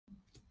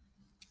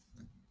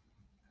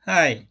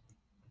Hi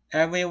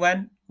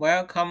everyone,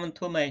 welcome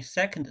to my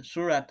second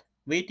Seurat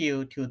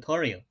video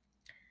tutorial.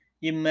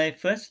 In my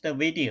first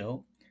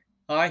video,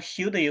 I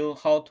showed you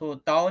how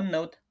to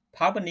download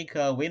public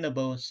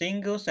available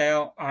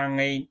single-cell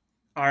RNA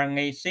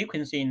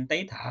sequencing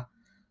data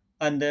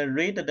and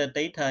read the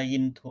data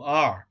into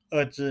R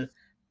as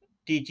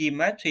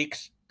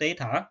dgmatrix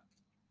data.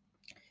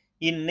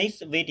 In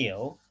this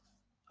video,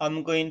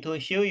 I'm going to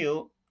show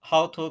you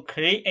how to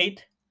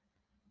create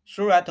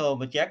Seurat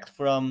object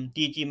from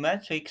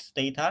dgmatrix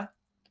data,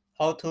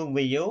 how to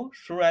view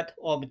Seurat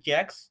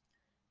objects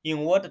in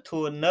order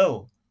to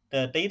know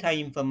the data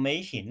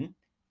information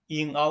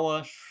in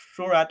our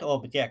Seurat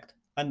object,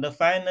 and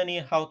finally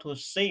how to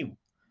save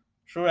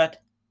Seurat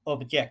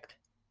object.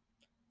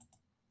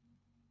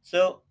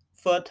 So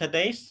for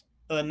today's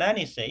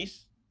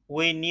analysis,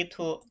 we need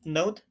to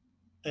note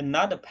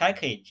another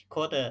package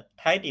called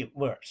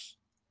tidyverse.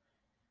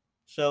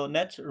 So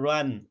let's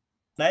run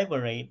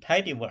library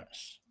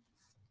tidyverse.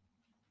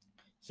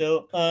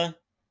 So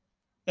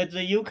as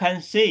you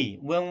can see,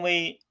 when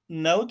we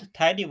load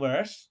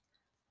tidyverse,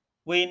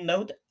 we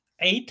load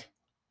 8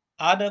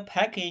 other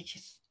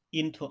packages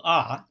into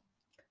R.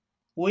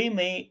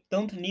 We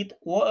don't need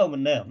all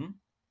of them,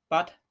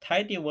 but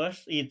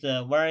tidyverse is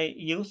a very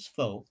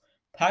useful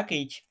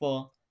package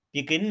for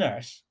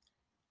beginners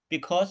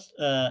because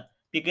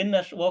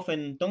beginners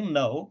often don't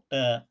know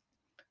the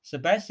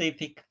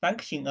specific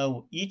function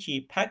of each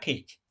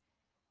package.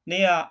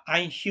 They are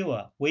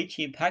unsure which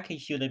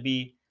package should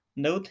be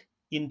loaded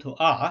into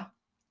R.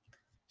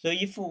 So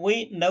if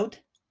we load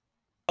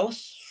both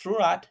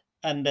Seurat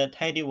and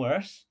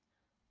tidyverse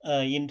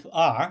into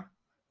R,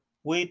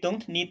 we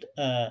don't need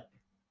to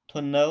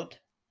load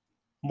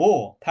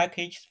more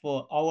packages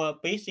for our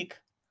basic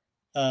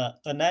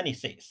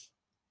analysis.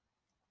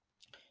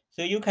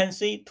 So you can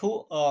see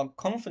two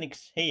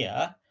conflicts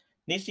here.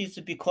 This is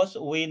because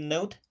we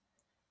load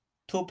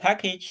two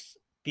packages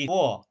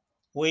before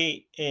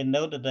we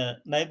load the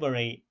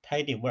library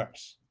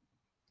tidyverse.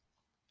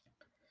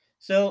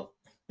 So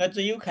as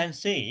you can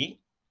see,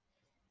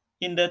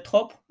 in the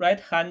top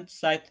right-hand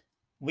side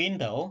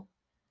window,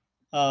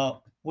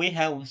 we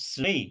have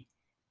three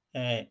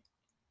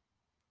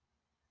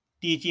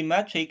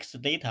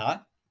dgmatrix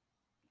data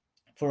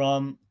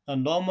from a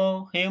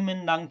normal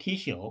human lung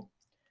tissue.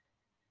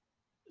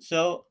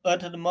 So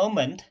at the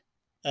moment,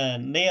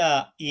 they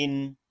are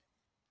in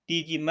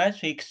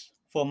dgmatrix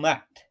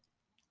format.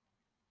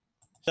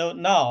 So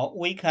now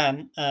we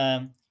can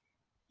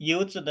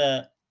use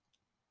the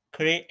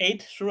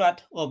create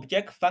Seurat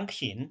object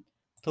function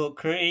to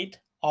create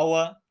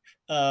our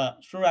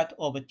Seurat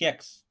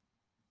objects.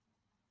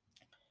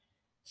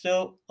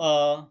 So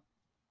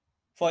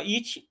for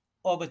each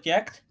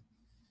object,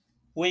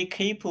 we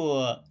keep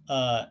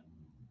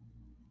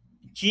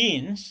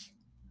genes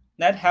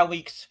that have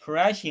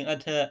expression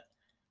at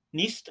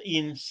least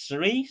in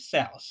 3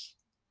 cells.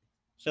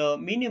 So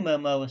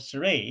minimum of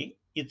 3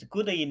 is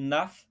good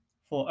enough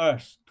for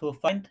us to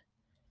find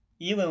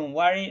even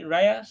very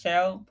rare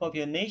cell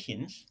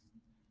populations.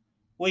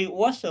 We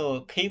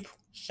also keep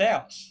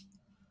cells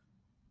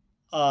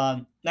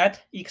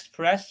that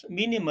express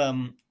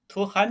minimum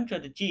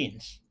 200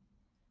 genes.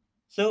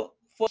 So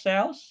for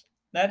cells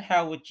that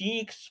have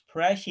gene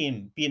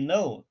expression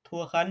below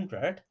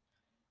 200,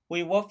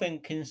 we often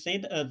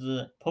consider as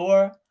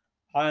poor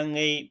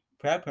RNA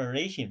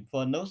preparation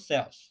for those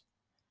cells.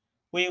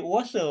 We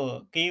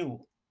also give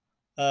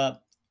a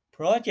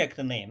project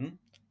name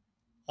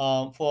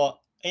for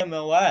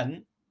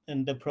AML1,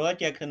 and the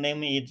project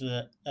name is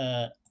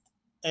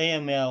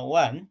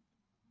AML1.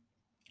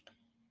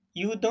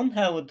 You don't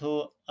have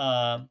to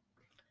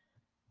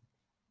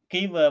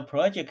give a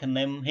project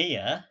name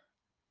here,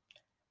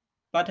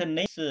 but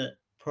this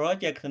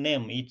project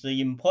name is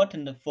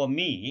important for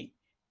me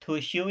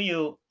to show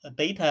you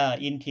data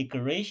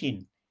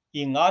integration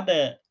in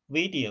other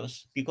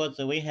videos because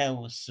we have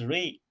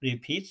 3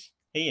 repeats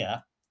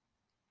here.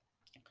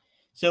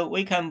 So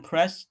we can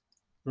press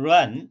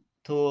run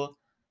to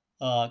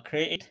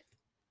create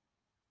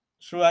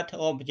Seurat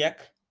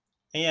object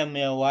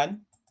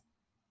AML1.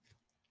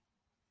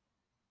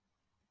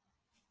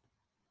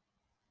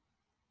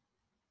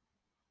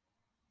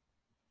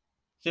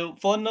 So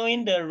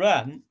following the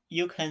run,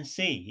 you can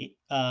see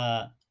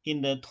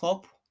in the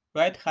top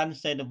right-hand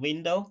side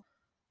window,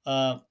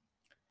 AML1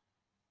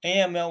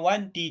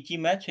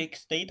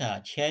 dgmatrix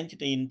data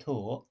changed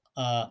into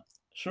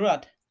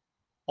Seurat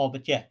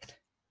object.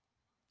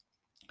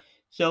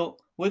 So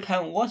we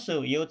can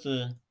also use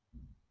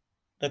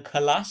the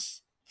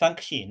class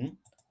function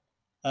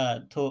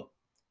to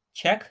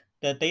check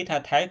the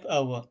data type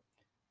of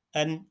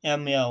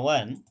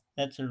NML1.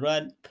 Let's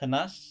run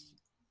class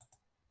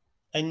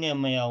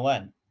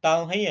NML1.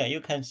 Down here you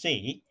can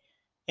see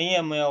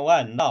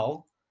NML1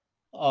 now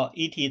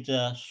it is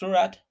a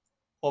Seurat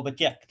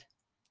object.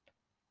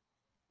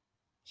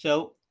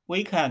 So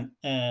we can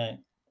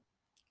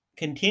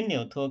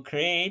continue to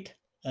create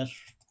a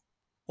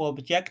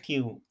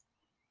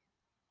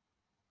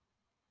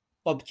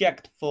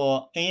object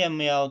for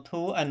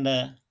AML2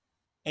 and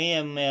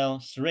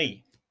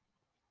AML3.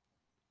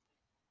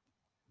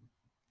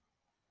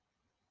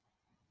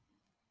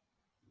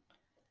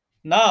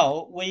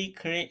 Now we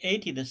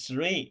created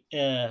three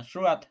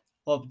Seurat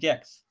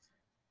objects.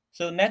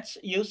 So let's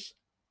use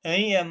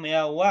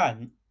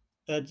AML1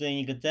 as an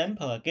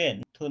example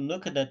again to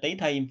look at the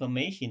data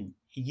information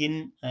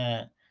in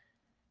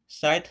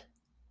site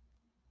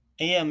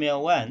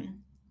AML1.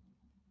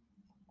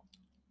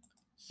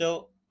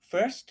 So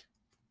first,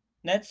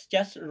 let's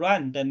just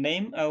run the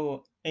name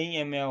of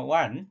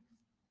AML1.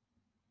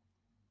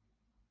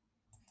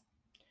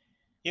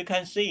 You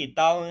can see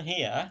down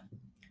here,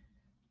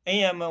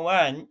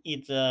 AML1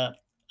 is a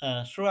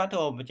Seurat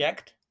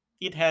object.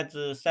 It has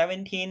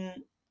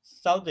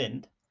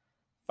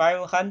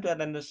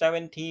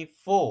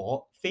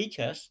 17,574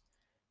 features.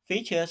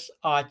 Features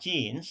are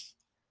genes,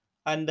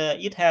 and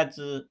it has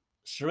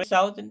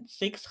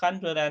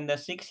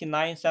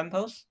 3,669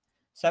 samples.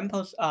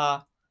 Samples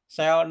are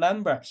cell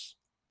numbers.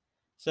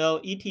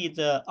 So it is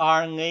a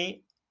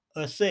RNA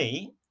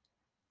assay.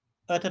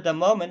 At the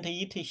moment,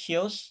 it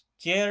shows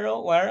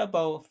 0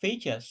 variable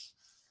features.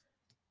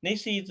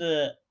 This is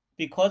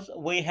because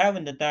we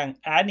haven't done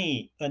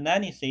any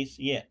analysis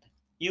yet.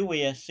 You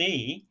will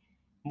see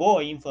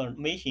more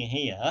information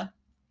here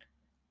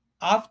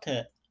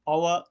after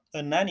our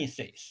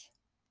analysis.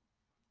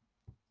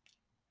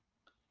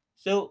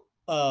 So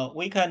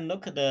we can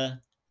look at the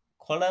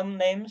column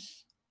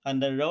names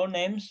and the row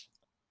names.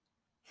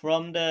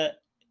 From the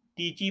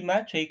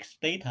dgmatrix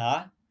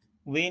data,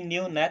 we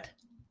knew that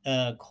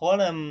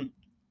column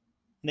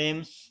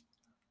names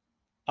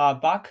are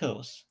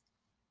barcodes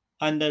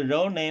and the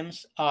row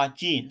names are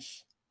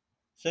genes.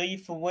 So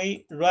if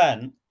we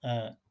run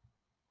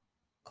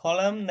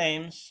column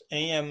names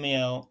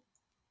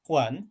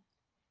AML1,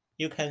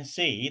 you can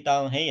see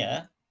down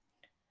here,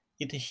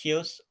 it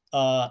shows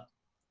the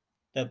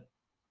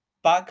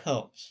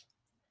barcodes.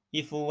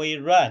 If we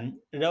run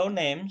row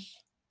names,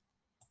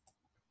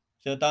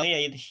 so down here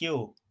it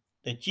shows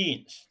the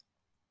genes.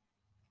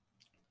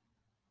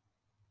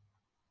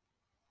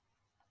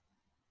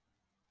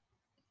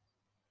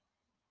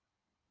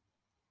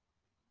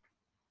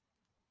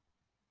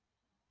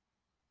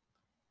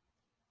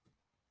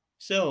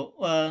 So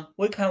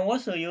we can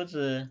also use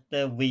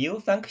the view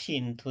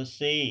function to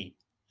see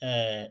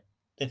the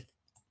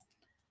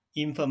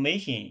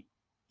information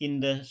in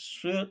the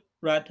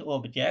Seurat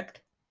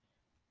object.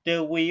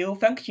 The view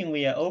function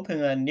will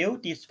open a new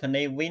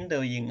display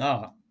window in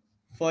R.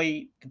 For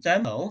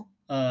example,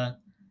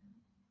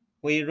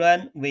 we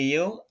run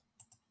view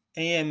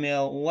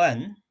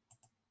AML1.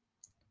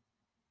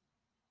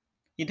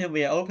 It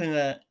will open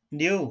a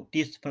new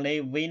display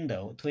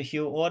window to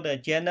show all the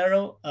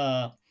general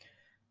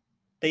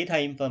data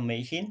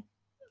information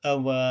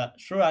of a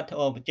Seurat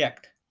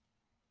object.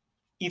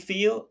 If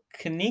you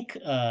click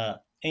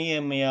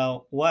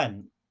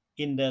AML1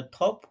 in the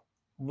top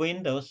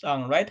windows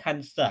on right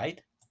hand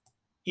side,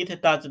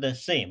 it does the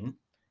same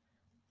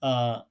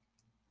as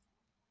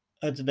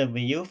the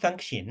view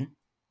function.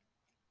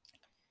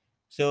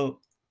 So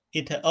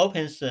it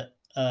opens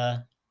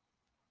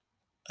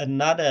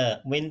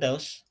another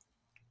windows.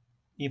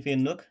 If you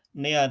look,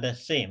 they are the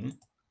same.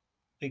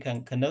 We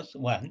can close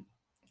one.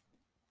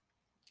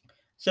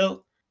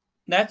 So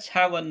let's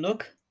have a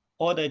look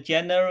all the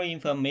general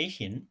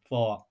information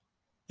for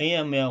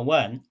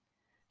AML1.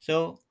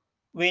 So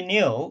we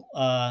knew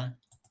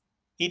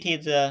it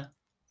is a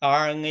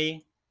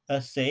RNA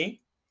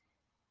assay.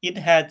 It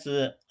has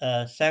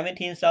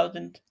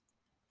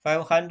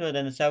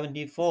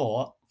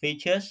 17,574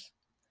 features,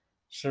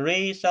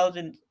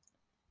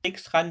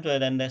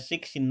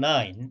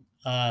 3,669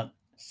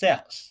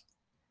 cells.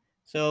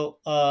 So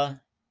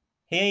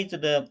here is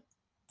the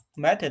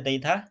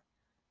metadata.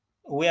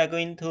 We are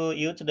going to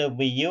use the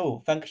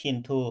view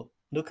function to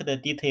look at the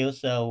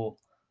details of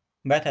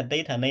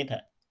metadata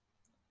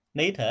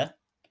later.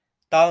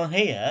 Down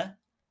here,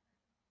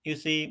 you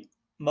see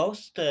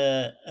most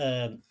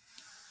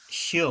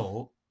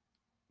show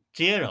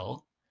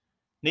 0.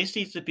 This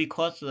is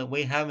because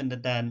we haven't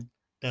done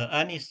the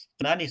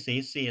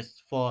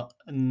analysis for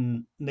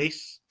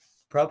these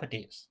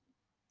properties.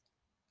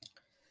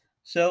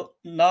 So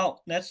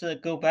now let's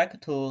go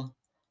back to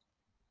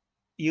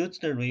use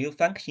the review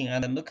function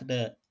and look at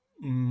the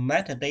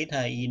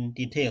metadata in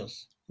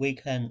details. We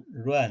can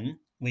run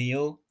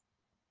view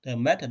the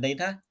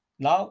metadata.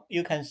 Now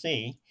you can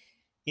see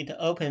it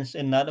opens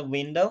another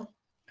window.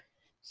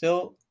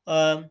 So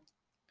barcodes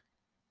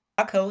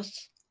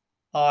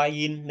are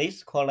in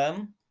this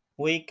column.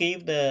 We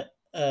give the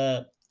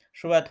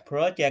Seurat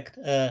project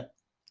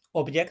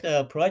object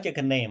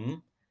project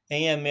name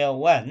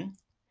AML1.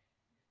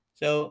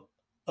 So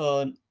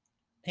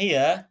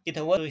here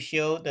it will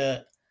show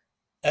the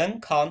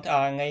uncount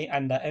RNA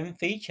and the M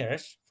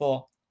features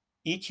for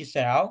each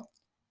cell.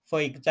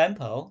 For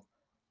example,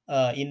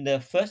 in the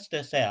first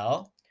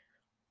cell,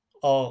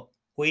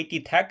 we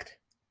detect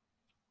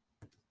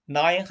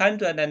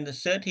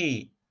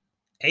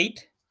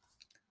 938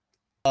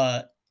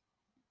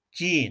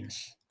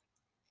 genes.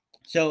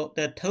 So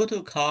the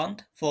total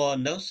count for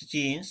those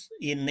genes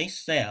in this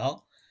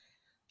cell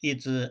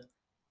is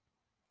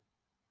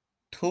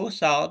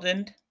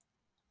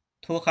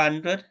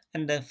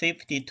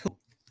 2,252.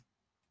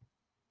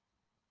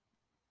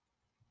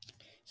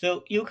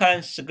 So you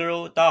can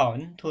scroll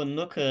down to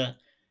look the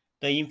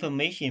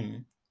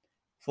information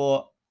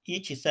for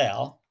each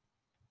cell.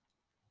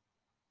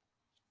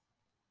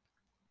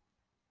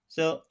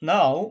 So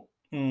now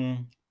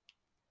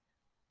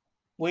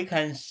we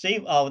can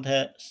save our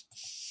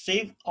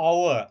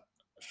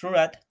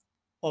Seurat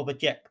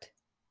object.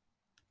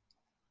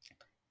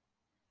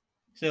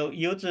 So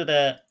use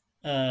the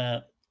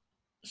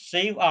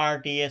save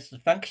RDS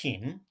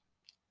function.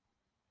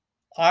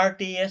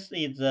 RDS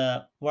is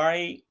a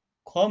very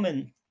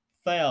common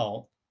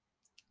file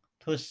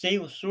to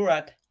save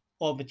Seurat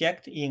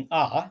object in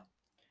R.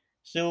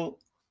 So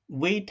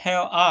we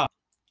tell R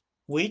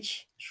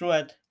which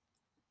Seurat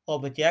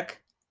object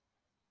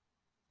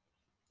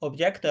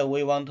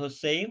we want to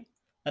save,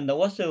 and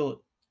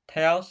also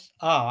tells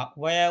R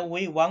where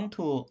we want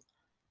to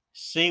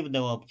save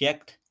the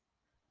object,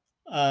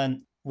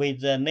 and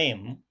with the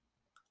name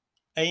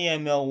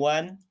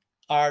AML1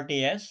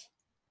 RDS.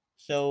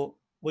 So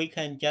we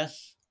can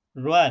just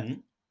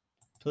run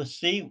to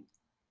save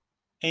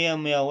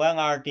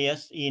AML1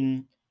 RDS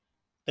in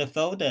the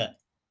folder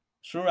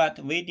Seurat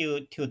video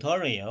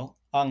tutorial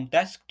on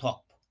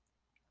desktop.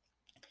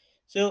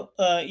 So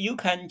you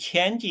can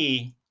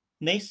change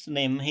this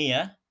name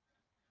here,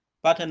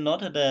 but not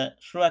the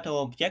Seurat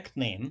object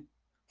name.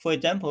 For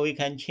example, we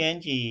can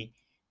change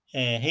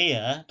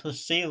here to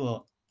save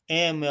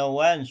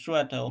AML1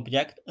 Seurat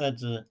object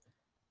as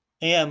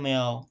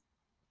AML4.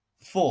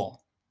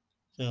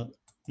 So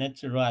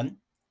let's run.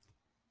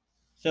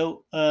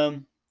 So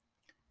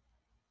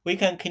we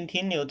can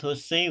continue to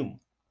save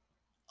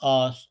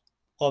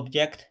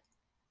object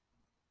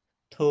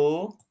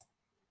 2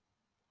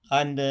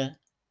 and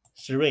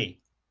 3.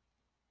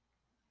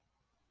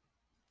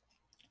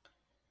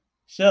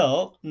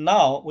 So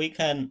now we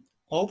can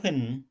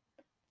open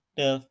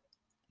the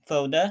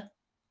folder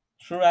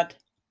Seurat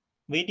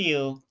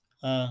video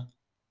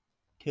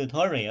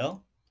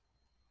tutorial.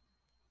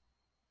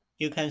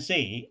 You can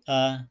see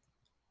R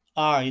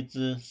is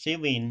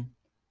saving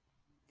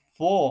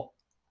 4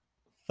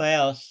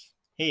 files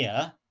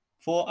here,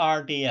 4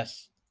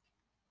 RDS.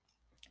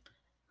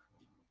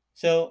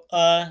 So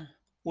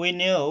we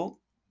know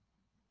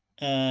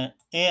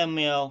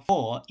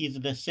AML4 is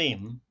the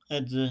same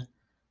as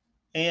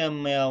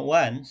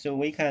AML1, so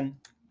we can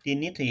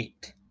delete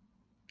it.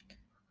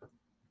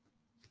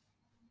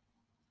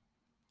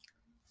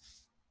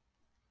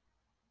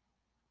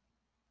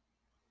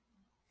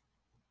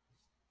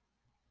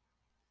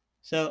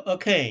 So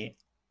okay,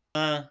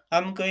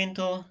 I'm going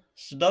to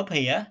stop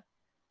here.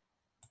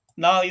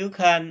 Now you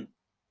can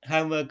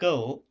have a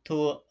go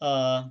to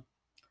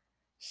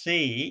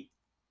see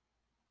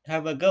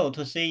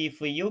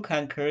if you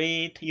can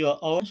create your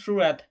own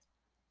Seurat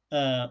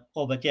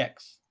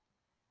objects.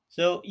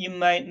 So in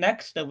my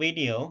next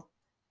video,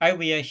 I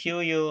will show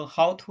you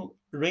how to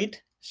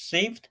read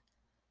saved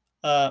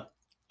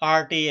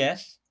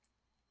RDS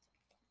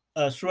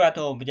Seurat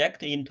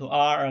object into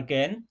R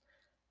again,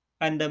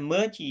 and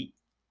merge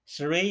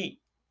 3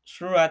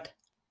 Seurat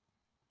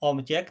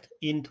object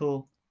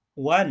into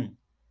one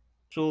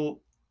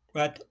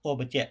Seurat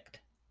object.